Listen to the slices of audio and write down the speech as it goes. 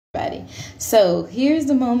everybody. So here's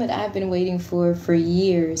the moment I've been waiting for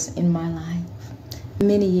years in my life,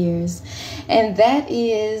 many years. And that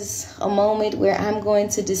is a moment where I'm going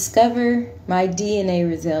to discover my DNA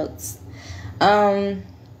results.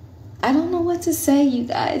 I don't know what to say, you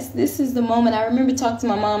guys. This is the moment. I remember talking to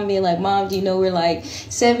my mom, being like, Mom, do you know we're like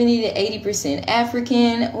 70 to 80%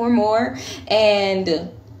 African or more? And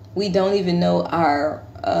we don't even know our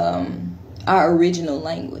original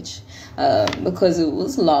language because it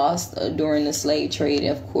was lost during the slave trade,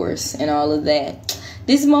 of course, and all of that.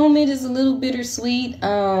 This moment is a little bittersweet.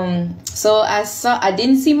 So I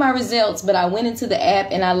didn't see my results, but I went into the app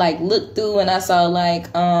and I like looked through and I saw like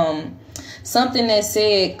something that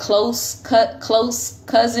said close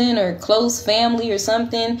cousin or close family or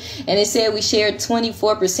something, and it said we shared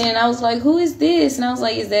 24%. And I was like, who is this? And I was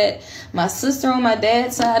like, is that my sister on my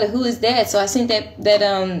dad's side, or who is that? So I sent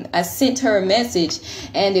I sent her a message,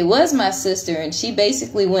 and it was my sister, and she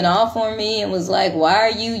basically went off on me and was like, why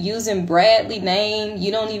are you using Bradley name?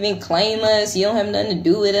 You don't even claim us, you don't have nothing to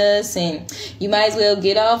do with us, and you might as well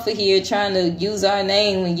get off of here trying to use our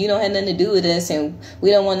name when you don't have nothing to do with us, and we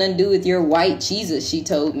don't want nothing to do with your white Jesus, she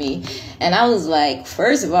told me. And I was like,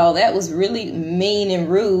 first of all, that was really mean and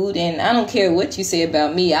rude, and I don't care what you say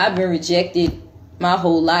about me. I've been rejected my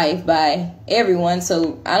whole life by everyone,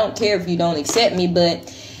 so I don't care if you don't accept me.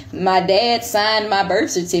 But my dad signed my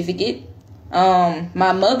birth certificate.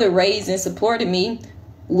 My mother raised and supported me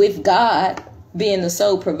with God being the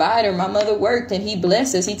sole provider. My mother worked and he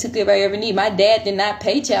blessed us. He took care of every need. My dad did not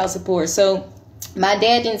pay child support, so my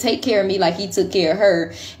dad didn't take care of me like he took care of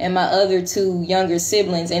her and my other two younger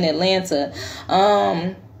siblings in Atlanta.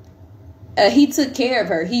 He took care of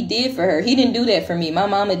her. He did for her. He didn't do that for me. My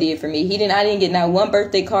mama did for me. I didn't get not one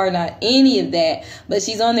birthday card, not any of that. But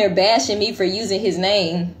she's on there bashing me for using his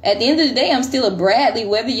name. At the end of the day, I'm still a Bradley,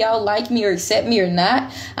 whether y'all like me or accept me or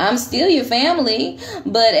not. I'm still your family.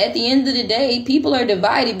 But at the end of the day, people are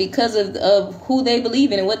divided because of who they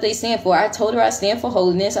believe in and what they stand for. I told her I stand for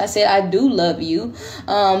holiness. I said, I do love you.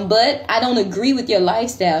 But I don't agree with your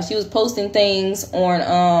lifestyle. She was posting things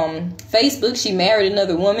on Facebook. She married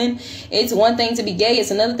another woman. It's one thing to be gay.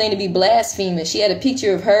 It's another thing to be blasphemous. She had a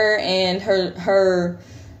picture of her and her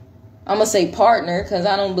I'm going to say partner, because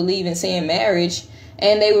I don't believe in saying marriage.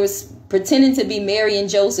 And they were pretending to be Mary and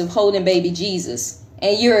Joseph holding baby Jesus.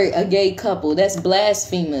 And you're a gay couple. That's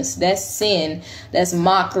blasphemous. That's sin. That's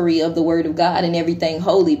mockery of the word of God and everything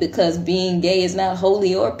holy, because being gay is not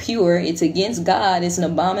holy or pure. It's against God. It's an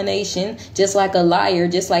abomination, just like a liar,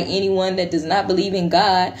 just like anyone that does not believe in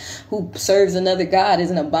God, who serves another God, is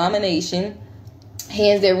an abomination.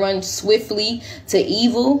 Hands that run swiftly to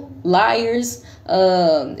evil, liars.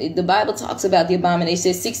 The Bible talks about the abomination. It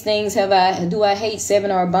says 6 things do I hate, 7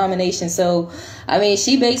 are abominations. So, I mean,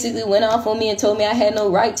 she basically went off on me and told me I had no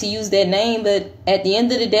right to use that name. But at the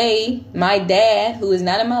end of the day, my dad, who is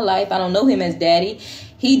not in my life, I don't know him as daddy,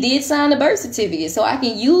 he did sign the birth certificate, so I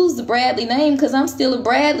can use the Bradley name because I'm still a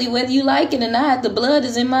Bradley, whether you like it or not. The blood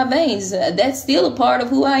is in my veins. That's still a part of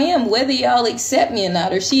who I am, whether y'all accept me or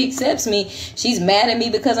not, or she accepts me. She's mad at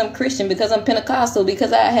me because I'm Christian, because I'm Pentecostal,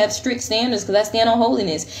 because I have strict standards, because I stand on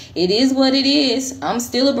holiness. It is what it is. I'm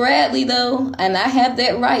still a Bradley, though, and I have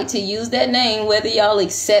that right to use that name, whether y'all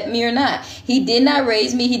accept me or not. He did not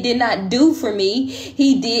raise me. He did not do for me.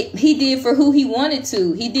 He did for who he wanted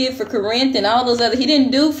to. He did for Corinth and all those other. He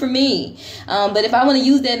didn't do for me. But if I want to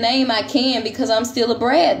use that name, I can, because I'm still a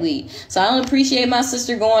Bradley. So I don't appreciate my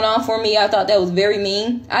sister going off for me. I thought that was very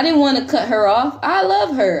mean. I didn't want to cut her off. I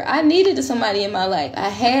love her. I needed somebody in my life. I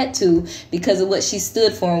had to, because of what she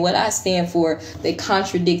stood for and what I stand for. They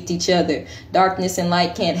contradict each other. Darkness and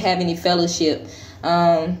light can't have any fellowship.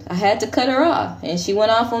 I had to cut her off, and she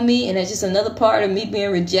went off on me, and that's just another part of me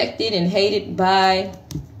being rejected and hated by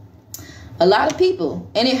a lot of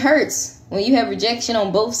people. And it hurts when you have rejection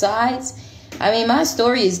on both sides. I mean, my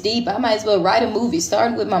story is deep. I might as well write a movie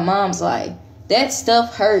starting with my mom's life. That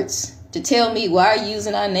stuff hurts. To tell me, why are you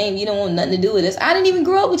using our name? You don't want nothing to do with us. I didn't even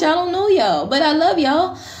grow up with y'all. I don't know y'all, but I love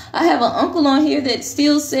y'all. I have an uncle on here that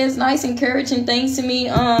still says nice, encouraging things to me.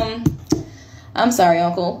 I'm sorry,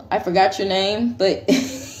 Uncle. I forgot your name, but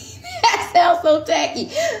that sounds so tacky.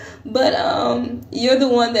 But you're the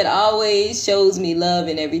one that always shows me love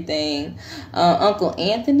and everything. Uncle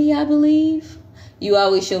Anthony, I believe. You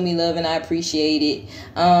always show me love, and I appreciate it.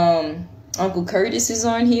 Uncle Curtis is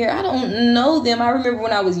on here. I don't know them. I remember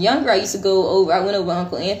when I was younger, I used to I went over to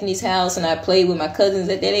Uncle Anthony's house, and I played with my cousins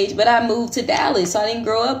at that age. But I moved to Dallas, so I didn't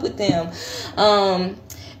grow up with them.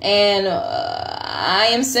 And I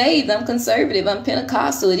am saved. I'm conservative. I'm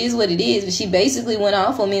Pentecostal. It is what it is. But she basically went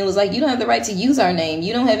off on me and was like, you don't have the right to use our name.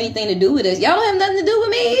 You don't have anything to do with us. Y'all don't have nothing to do with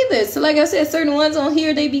me either. So like I said, certain ones on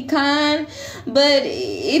here, they be kind. But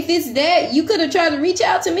if it's that, you could have tried to reach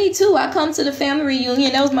out to me too. I come to the family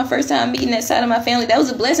reunion. That was my first time meeting that side of my family. That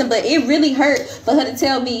was a blessing. But it really hurt for her to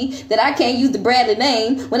tell me that I can't use the Bradley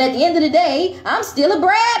name, when at the end of the day, I'm still a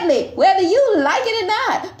Bradley, whether you like it or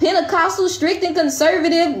not. Pentecostal, strict and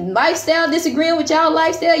conservative, lifestyle, disagreeing with y'all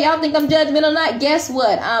lifestyle. Y'all think I'm judgmental or not? Guess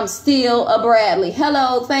what? I'm still a Bradley.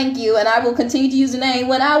 Hello, thank you. And I will continue to use the name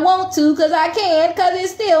when I want to, because I can, because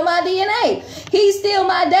it's still my DNA. He's still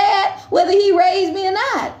my dad, whether he raised me or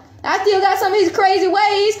not. I still got some of his crazy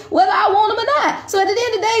ways, whether I want them or not. So at the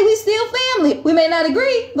end of the day, we still family. We may not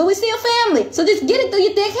agree, but we still family. So just get it through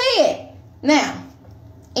your thick head. Now,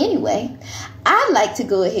 anyway, I'd like to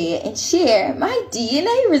go ahead and share my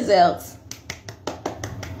DNA results.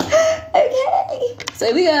 Okay, so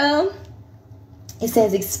here we go. It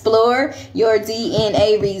says explore your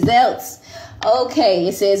DNA results. Okay,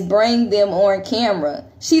 it says bring them on camera.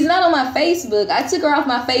 She's not on my Facebook. I took her off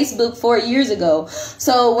my Facebook 4 years ago.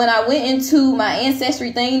 So when I went into my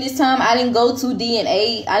Ancestry thing this time, I didn't go to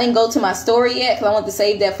DNA. I didn't go to my story yet because I want to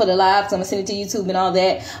save that for the live. So I'm going to send it to YouTube and all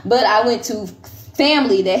that. But I went to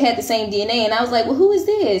family that had the same DNA, and I was like, well, who is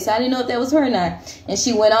this? I didn't know if that was her or not. And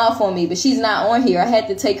she went off on me, but she's not on here. I had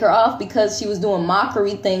to take her off because she was doing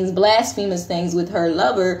mockery things, blasphemous things with her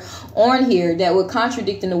lover on here that were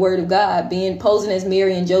contradicting the word of God, being posing as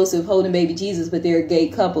Mary and Joseph holding baby Jesus, but they're a gay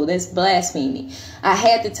couple. That's blasphemy. I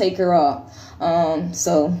had to take her off.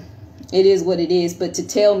 So it is what it is. But to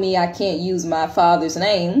tell me I can't use my father's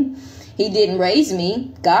name, he didn't raise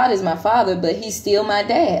me. God is my father, but he's still my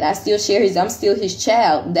dad. I still share I'm still his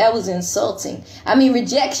child. That was insulting. I mean,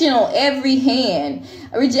 rejection on every hand.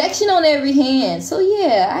 Rejection on every hand. So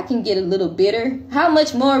yeah, I can get a little bitter. How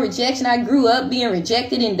much more rejection? I grew up being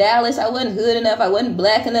rejected in Dallas. I wasn't hood enough. I wasn't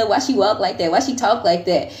black enough. Why she walk like that? Why she talk like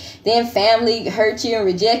that? Then family hurt you and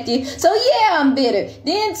reject you. So yeah, I'm bitter.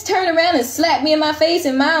 Then turn around and slap me in my face,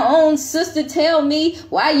 and my own sister tell me,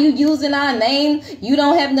 why you using our name? You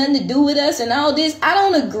don't have nothing to do with us and all this. I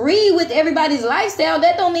don't agree with everybody's lifestyle.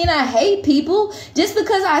 That don't mean I hate people. Just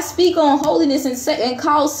because I speak on holiness and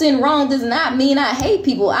call sin wrong does not mean I hate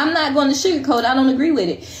people. I'm not going to sugarcoat. I don't agree with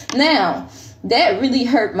it. Now, that really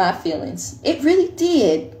hurt my feelings. It really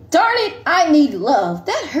did. Darn it, I need love.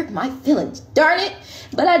 That hurt my feelings. Darn it.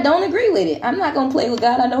 But I don't agree with it. I'm not going to play with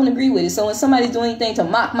God. I don't agree with it. So when somebody's doing anything to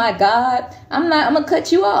mock my God, I'm going to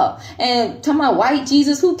cut you off. And talking about white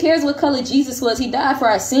Jesus, who cares what color Jesus was? He died for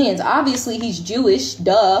our sins. Obviously, he's Jewish,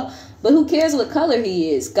 duh. But who cares what color he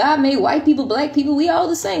is? God made white people, black people. We all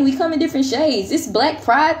the same. We come in different shades. This black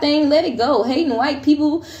pride thing, let it go. Hating white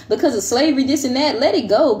people because of slavery, this and that, let it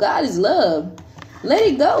go. God is love. Let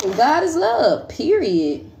it go. God is love.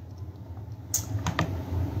 Period.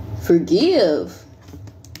 Forgive.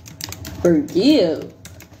 Forgive.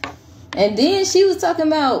 And then she was talking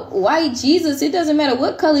about white Jesus. It doesn't matter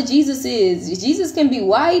what color Jesus is. Jesus can be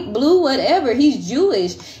white, blue, whatever. He's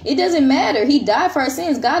Jewish. It doesn't matter. He died for our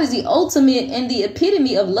sins. God is the ultimate and the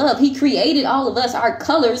epitome of love. He created all of us. Our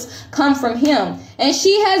colors come from him. And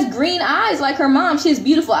she has green eyes like her mom. She has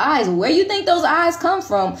beautiful eyes. Where you think those eyes come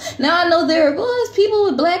from? Now I know there are people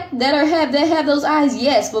with black that have those eyes,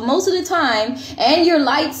 yes, but most of the time, and your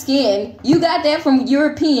light skin, you got that from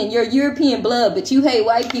your European blood, but you hate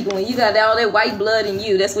white people and you got all that white blood in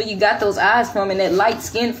you. That's where you got those eyes from and that light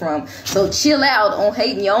skin from. So chill out on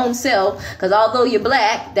hating your own self, because although you're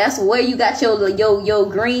black, that's where you got your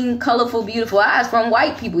green, colorful, beautiful eyes from.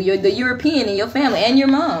 White people. You're the European in your family and your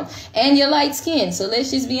mom and your light skin. So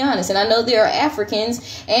let's just be honest. And I know there are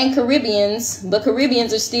Africans and Caribbeans, but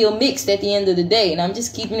Caribbeans are still mixed at the end of the day. And I'm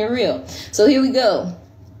just keeping it real. So here we go.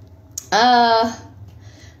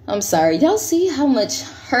 I'm sorry. Y'all see how much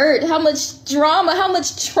hurt, how much drama, how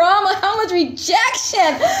much trauma, how much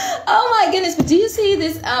rejection. Oh my goodness. But do you see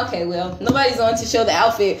this? Okay, well, nobody's on to show the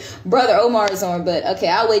outfit Brother Omar is on, but okay,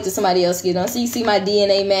 I'll wait till somebody else get on. So you see my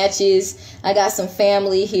DNA matches. I got some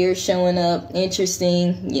family here showing up.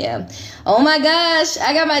 Interesting. Yeah. Oh my gosh.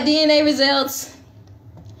 I got my DNA results.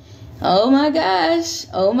 Oh my gosh.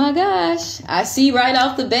 Oh my gosh. I see right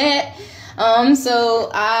off the bat. So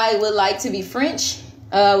I would like to be French.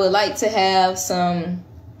 I would like to have some,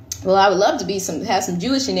 well, I would love to be have some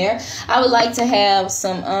Jewish in there. I would like to have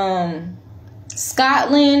some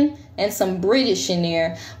Scotland and some British in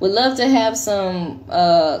there. Would love to have some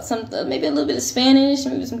maybe a little bit of Spanish,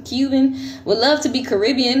 maybe some Cuban. Would love to be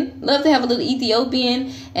Caribbean. Love to have a little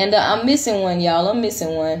Ethiopian. And I'm missing one, y'all. I'm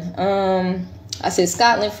missing one. I said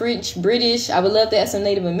Scotland, French, British. I would love to have some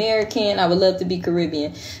Native American. I would love to be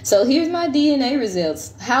Caribbean. So here's my DNA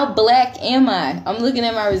results. How black am I? I'm looking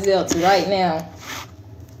at my results right now.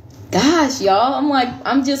 Gosh, y'all.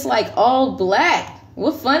 I'm just like all black.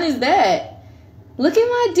 What fun is that? Look at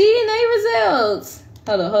my DNA results.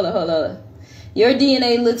 Hold on. Your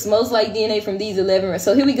DNA looks most like DNA from these 11.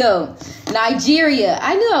 So here we go. Nigeria.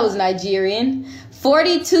 I knew I was Nigerian.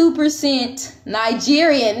 42%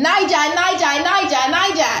 Nigerian. Niger.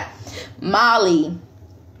 Mali.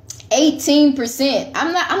 18%.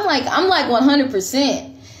 I'm like 100%.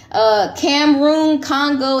 Cameroon,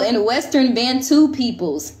 Congo, and Western Bantu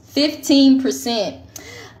peoples. 15%.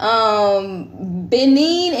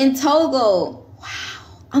 Benin and Togo. Wow.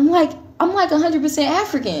 I'm like 100%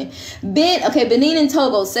 African. Benin and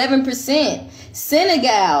Togo, 7%.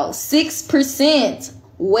 Senegal, 6%.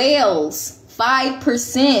 Wales,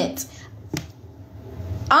 5%.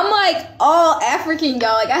 I'm like all African,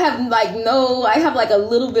 y'all. Like I have like a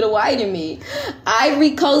little bit of white in me.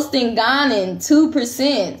 Ivory Coast and Ghana,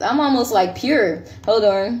 2%. I'm almost like pure. Hold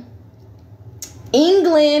on.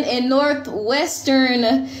 England and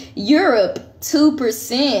Northwestern Europe,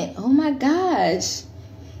 2%. Oh my gosh.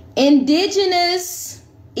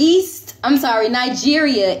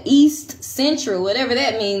 Nigeria, East Central, whatever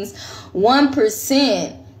that means,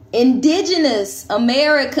 1%. Indigenous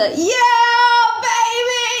America, yeah, baby.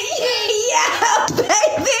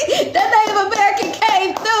 The Native American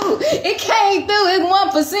came through. It came through. It's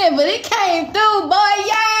 1%, but it came through, boy,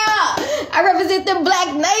 yeah. I represent the black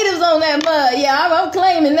natives on that mud. Yeah, I'm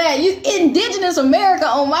claiming that. Indigenous America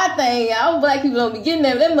on my thing. All black people don't be getting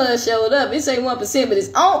that. That mud showed up. It say 1%, but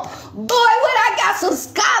it's on. Boy, when I got some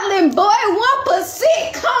Scotland, boy,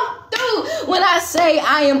 1% come through. When I say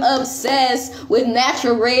I am obsessed with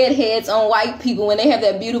natural redheads on white people when they have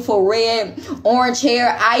that beautiful red, orange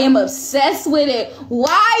hair, I am obsessed with it.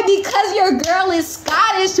 Why? Because your girl is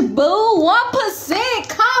Scottish, boo. 1%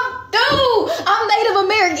 come through. I'm Native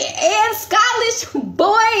American and Scottish,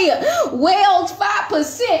 boy. Wales,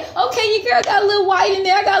 5%. Okay, your girl got a little white in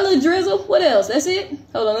there. I got a little drizzle. What else? That's it?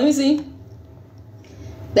 Hold on, let me see.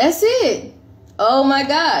 That's it. Oh my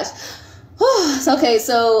gosh. Okay,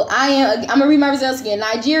 so I'm gonna read my results again.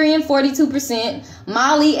 Nigerian, 42%.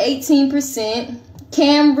 Mali, 18%.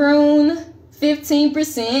 Cameroon,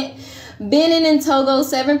 15%. Benin and Togo,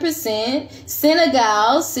 7%.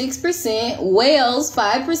 Senegal, 6%. Wales,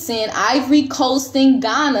 5%. Ivory Coast and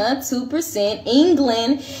Ghana, 2%.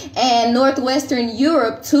 England and Northwestern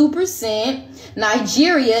Europe, 2%.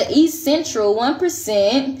 Nigeria, East Central,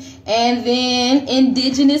 1%. And then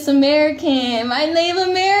Indigenous American, my Native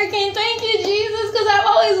American. Thank you, Jesus, because I've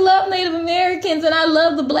always loved Native Americans and I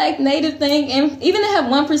love the black native thing. And even to have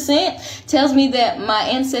 1% tells me that my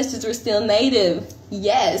ancestors were still native.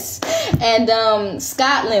 Yes. And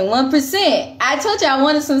Scotland, 1%. I told you I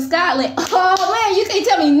wanted some Scotland. Oh man, you can't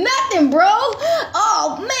tell me nothing, bro.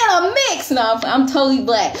 Oh man, I'm mixed. No, I'm totally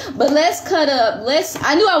black. But let's cut up.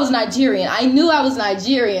 I knew I was Nigerian.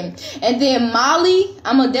 And then Mali,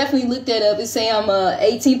 I'm gonna definitely look that up and say I'm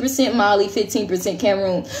 18% Mali, 15%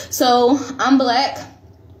 Cameroon. So I'm black,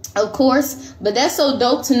 of course, but that's so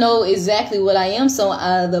dope to know exactly what I am. So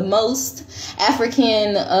the most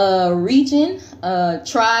African region,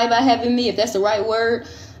 tribe I have in me, if that's the right word,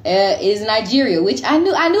 is Nigeria, which I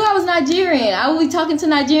knew I was Nigerian. I would be talking to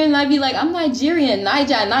Nigerians and I'd be like, I'm Nigerian,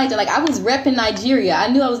 Niger. Like I was repping Nigeria. I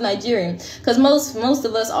knew I was Nigerian because most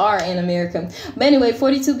of us are in America. But anyway,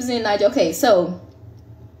 42% Niger. Okay, so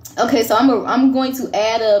I'm going to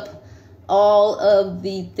add up all of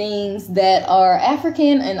the things that are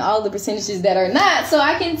African and all the percentages that are not, so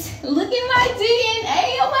I can look at my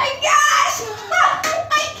DNA. Oh my gosh! Oh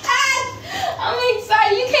my gosh! I'm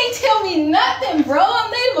excited. You can't tell me nothing, bro.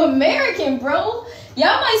 I'm Native American, bro.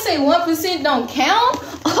 Y'all might say 1% don't count.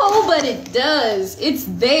 Oh, but it does. It's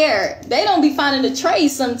there. They don't be finding the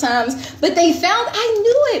trace sometimes, but they found. I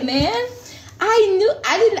knew it, man.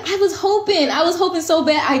 I was hoping so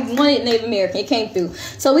bad. I wanted Native American. It came through.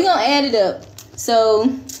 So we're gonna add it up. So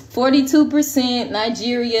 42%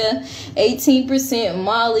 Nigeria, 18%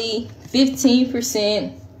 Mali,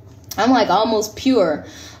 15%. I'm like almost pure.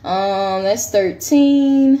 That's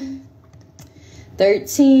 13.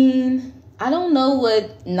 I don't know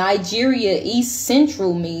what Nigeria East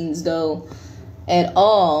Central means though at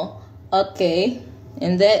all. Okay,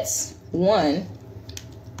 and that's 1.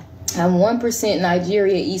 I'm 1%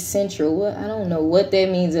 Nigeria East Central. What? I don't know what that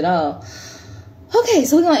means at all. Okay,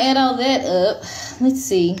 so we're going to add all that up. Let's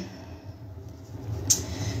see.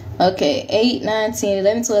 Okay, 8, 9, 10,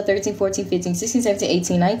 11, 12, 13, 14, 15, 16, 17,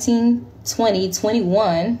 18, 19, 20,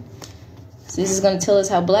 21. So this is going to tell us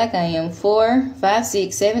how black I am. 4, 5,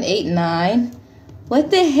 6, 7, 8, 9.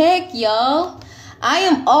 What the heck, y'all? I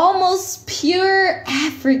am almost pure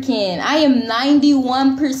African. I am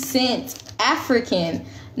 91% African.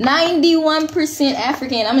 91%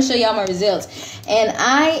 African. I'm gonna show y'all my results. And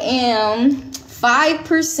I am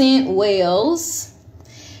 5% Wales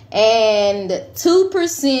and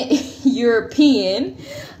 2% European,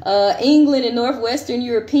 England and Northwestern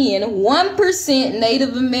European, 1%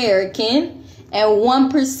 Native American, and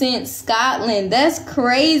 1% Scotland. That's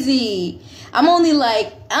crazy. I'm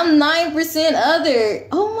 9% other.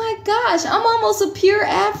 Oh my gosh, I'm almost a pure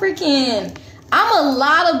African. I'm a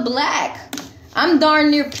lot of black. I'm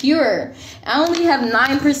darn near pure. I only have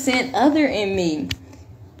 9% other in me.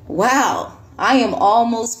 Wow, I am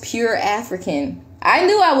almost pure African. I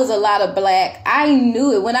knew I was a lot of black. I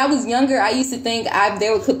knew it. When I was younger, I used to think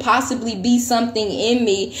there could possibly be something in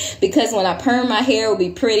me because when I perm my hair, it would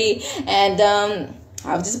be pretty. And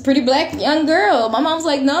I was just a pretty black young girl. My mom was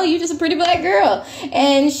like, no, you're just a pretty black girl.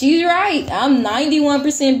 And she's right. I'm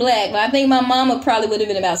 91% black. But I think my mama probably would have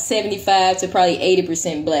been about 75 to probably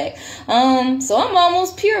 80% black. So I'm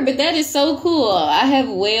almost pure, but that is so cool. I have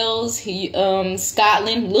Wales,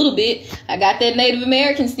 Scotland, a little bit. I got that Native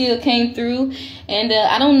American still came through. And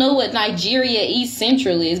I don't know what Nigeria East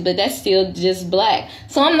Central is, but that's still just black.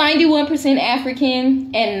 So I'm 91%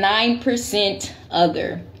 African and 9%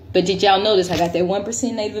 other. But did y'all notice I got that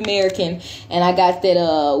 1% Native American and I got that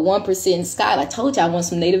 1% Scotland. I told y'all I want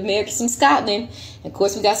some Native American, some Scotland. And of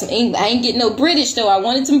course, we got some English. I ain't getting no British, though. I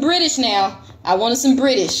wanted some British now. I wanted some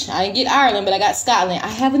British. I didn't get Ireland, but I got Scotland. I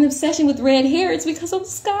have an obsession with red hair. It's because I'm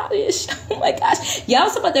Scottish. Oh, my gosh. Y'all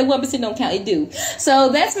talk about that 1% don't count. It do. So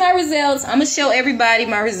that's my results. I'm going to show everybody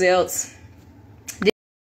my results.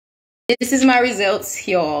 This is my results,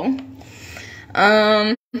 y'all.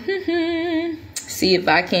 See if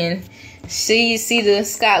I can see the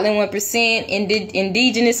Scotland 1%,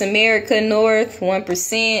 Indigenous America North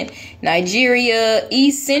 1%, Nigeria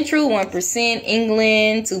East Central 1%,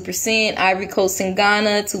 England 2%, Ivory Coast and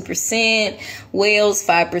Ghana 2%, Wales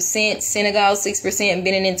 5%, Senegal 6%,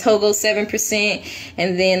 Benin and Togo 7%,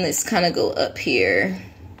 and then let's kind of go up here.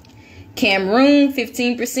 Cameroon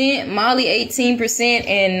 15%, Mali 18%,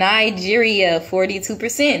 and Nigeria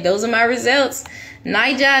 42%. Those are my results.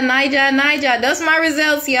 Niger. Those are my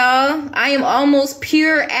results, y'all. I am almost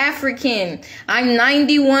pure African. I'm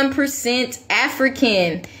 91%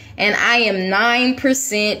 African, and I am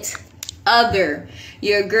 9% other.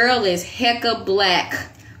 Your girl is hecka black.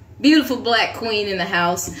 Beautiful black queen in the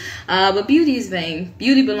house. But beauty is vain.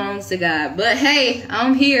 Beauty belongs to God. But hey,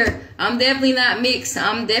 I'm here. I'm definitely not mixed.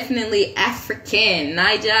 I'm definitely African.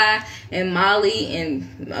 Niger and Mali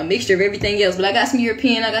and a mixture of everything else. But I got some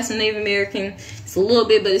European. I got some Native American. It's a little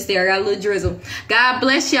bit, but it's there. I got a little drizzle. God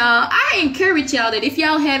bless y'all. I encourage y'all that if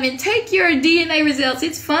y'all haven't, take your DNA results.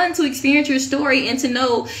 It's fun to experience your story and to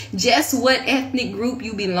know just what ethnic group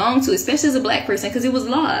you belong to, especially as a black person, because it was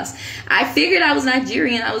lost. I figured I was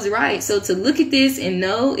Nigerian. I was right. So to look at this and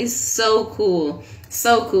know is so cool.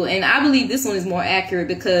 So cool. And I believe this one is more accurate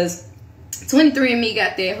because 23andMe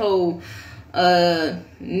got that whole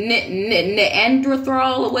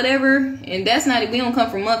Neanderthal or whatever, and that's not it. We don't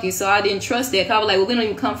come from monkeys, so I didn't trust that. I was like, well, we don't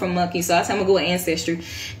even come from monkeys, so I said I'm gonna go with Ancestry.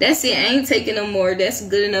 That's it. I ain't taking no more. That's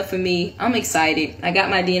good enough for me. I'm excited. I got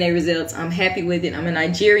my DNA results. I'm happy with it. I'm a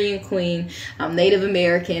Nigerian queen. I'm Native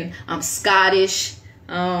American. I'm Scottish.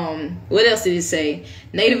 What else did it say?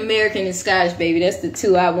 Native American and Scottish, baby. That's the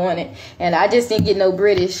two I wanted. And I just didn't get no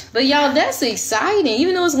British. But y'all, that's exciting.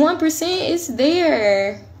 Even though it's 1%, it's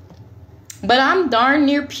there. But I'm darn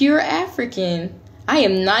near pure African. I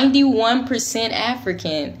am 91%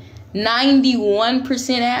 African.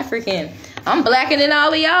 91% African. I'm blacker than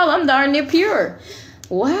all of y'all. I'm darn near pure.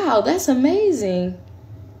 Wow, that's amazing.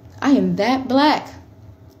 I am that black.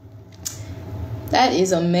 That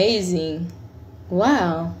is amazing.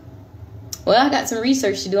 Wow. Well, I got some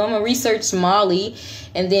research to do. I'm going to research Mali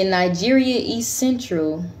and then Nigeria East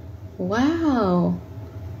Central. Wow.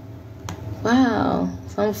 Wow.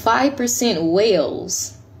 So I'm 5%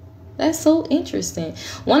 Wales. That's so interesting.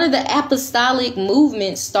 One of the apostolic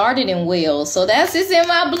movements started in Wales. So that's just in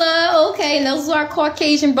my blood. Okay, and those are our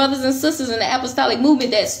Caucasian brothers and sisters in the apostolic movement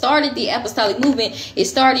that started the apostolic movement. It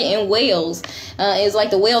started in Wales. It's like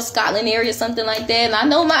the Wales, Scotland area, something like that. And I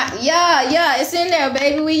know yeah, it's in there,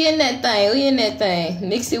 baby. We in that thing.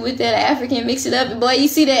 Mix it with that African, mix it up. Boy, you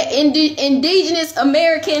see that indigenous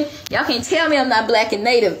American. Y'all can't tell me I'm not black and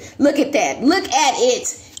native. Look at that. Look at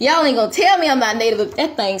it. Y'all ain't gonna tell me I'm not native.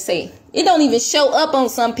 That thing say, it don't even show up on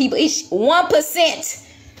some people. It's 1%.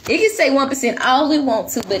 It can say 1% all it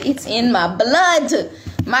wants to, but it's in my blood.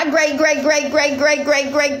 My great grandmama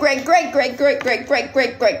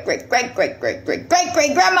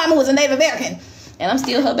was a Native American, and I'm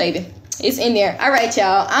still her baby. It's in there. All right,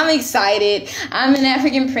 y'all. I'm excited. I'm an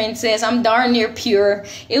African princess. I'm darn near pure.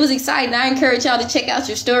 It was exciting. I encourage y'all to check out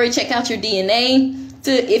your story. Check out your DNA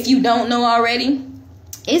if you don't know already.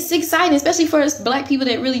 It's exciting, especially for us black people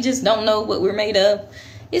that really just don't know what we're made of.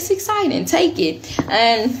 It's exciting. Take it.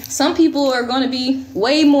 And some people are going to be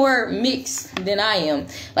way more mixed than I am.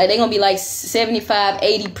 Like, they're going to be like 75,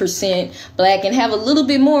 80% black and have a little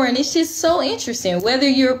bit more. And it's just so interesting. Whether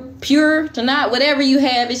you're pure or not, whatever you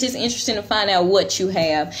have, it's just interesting to find out what you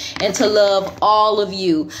have and to love all of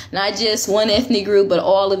you. Not just one ethnic group, but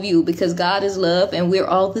all of you, because God is love and we're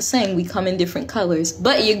all the same. We come in different colors.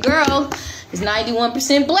 But your girl is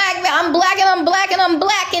 91% black. I'm black and I'm black and I'm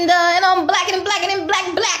black and I'm black and black and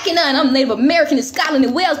black and I'm Native American in Scotland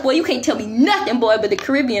and Wales. Boy, you can't tell me nothing, boy. But the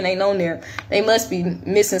Caribbean ain't on there. They must be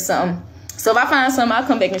missing something. So if I find something, I'll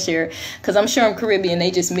come back and share it, because I'm sure I'm Caribbean.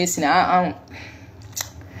 They just missing it. Yeah,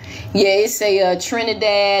 it's a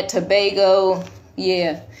Trinidad, Tobago.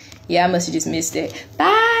 Yeah, I must have just missed it.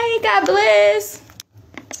 Bye. God bless.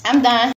 I'm done.